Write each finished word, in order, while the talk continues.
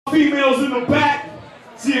Females in the back.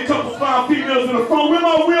 See a couple fine females in the front. Where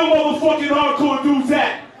my real motherfucking hardcore dudes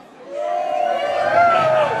at?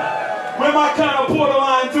 Where my kind of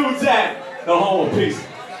borderline dudes at? The homo piece.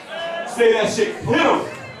 Say that shit. Hit 'em.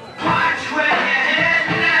 Watch where you're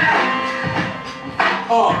heading now.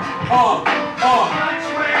 Watch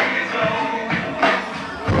where you go.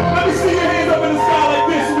 Let me see your hands up in the sky like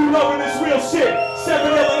this. We loving this real shit.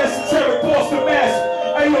 7-Eleven esoteric Boston Mass.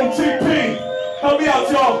 AOTP. Help me out,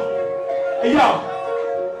 y'all. Hey, yo.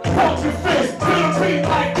 Pump your fist to the beat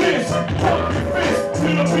like this. Pump your fist to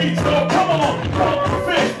the beat, yo. Come on. Pump your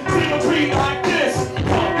fist to the beat like this.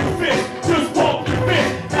 Pump your fist. Just pump your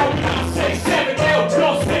fist. Now we not say 7L.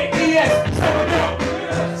 Y'all say ES. 7L.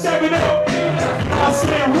 7L. I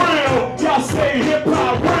say real. Y'all say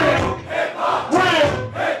hip-hop real. Hip-hop real.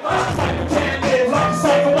 Hip-hop. Cycle can't live like a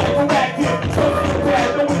cycle like a active. So if you're bad,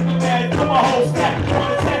 don't hit me mad. Put my whole stack.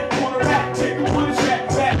 Wanna tap, wanna rap. Take the one track.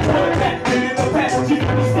 Rap, wanna rap. And in the past, you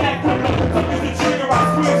can be stacked. Put the trigger. I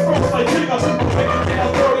squeeze first like trigger. Make it down,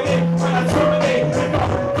 throw it in. When I terminate, if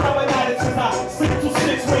I'm coming at it tonight. 6 to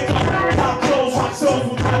 6, wake up. Top clothes, hot shows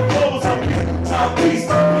with hot clothes. I'm beast.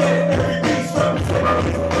 Yeah, every beast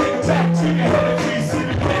representing. Take it back to your head of trees. See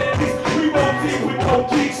the penalties. We roll deep with no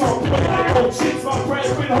geeks. So I'm putting like no cheeks. My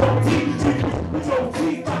friends with no teeth. With no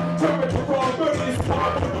teeth. Turn the fraud. Murder is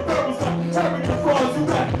hard. With the verbals. Turn the frauds. You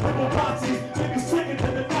got little Nazis. Niggas tricking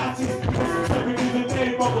than the Nazis. Turning in the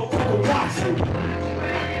name of a fucking Nazi.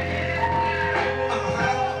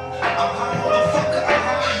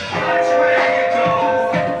 Watch where you go.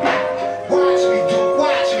 Watch me, dude,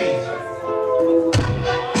 watch me.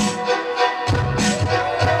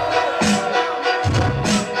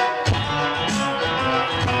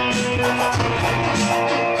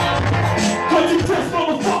 Cause you dress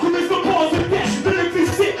motherfucker is the cause of death. Lyrically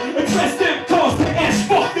sit and dress them cause the S.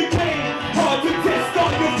 Fuck the game. Hard to test,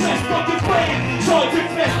 start your flesh, fuck your brain. Charge your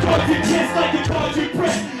flesh, charge your chest like you charge your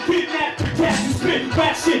press. Kidnap the cat, you spit,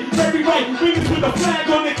 rap shit. Very right, wings with a flag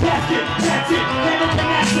on the casket. Catch it, hand on the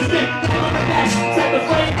accident, hand on the axe. Set the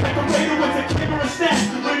flame like a raider with a camera snap.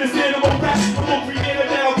 When it's animal rap, I'm gonna create a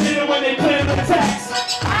down hitter when they plan the attacks.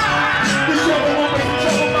 The show won't wait to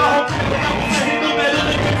trouble my whole family. I was hitting the metal,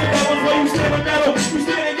 and that was why you stand with metal. We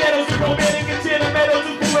stand in ghettos, you romantic and tear the metal.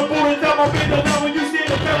 Just pull a bullet down my window. Now when you stand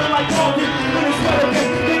in feeling like talking, when it's better than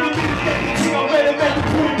they would be the second king. I'm ready to make the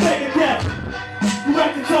food and take it down. You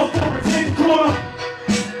have to tell for it, take the corner.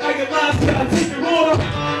 I get lines, gotta take your order.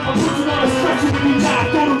 I'll put you on a stretcher when you die.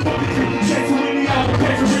 Throw the fucking tree, get you in the eye,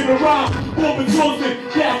 catch you in the rhyme. Woman Johnson,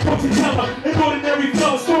 yeah, fortune teller. An ordinary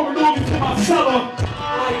fella, storing organs in my cellar.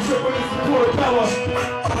 I ain't tripping, it's the Portobello.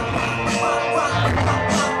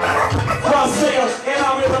 Raw sayer, and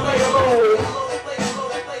I'm in the layer low.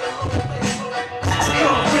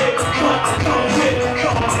 Come with,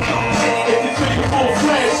 if you drink full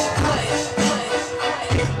flesh.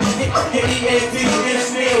 E-A-D,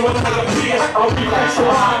 engineer with like a beer. I'll be back so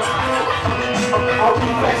high. I'll be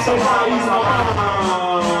back so high, he's my mind.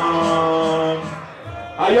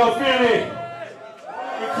 How y'all feeling?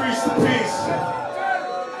 Increase the peace.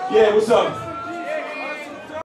 Yeah, what's up?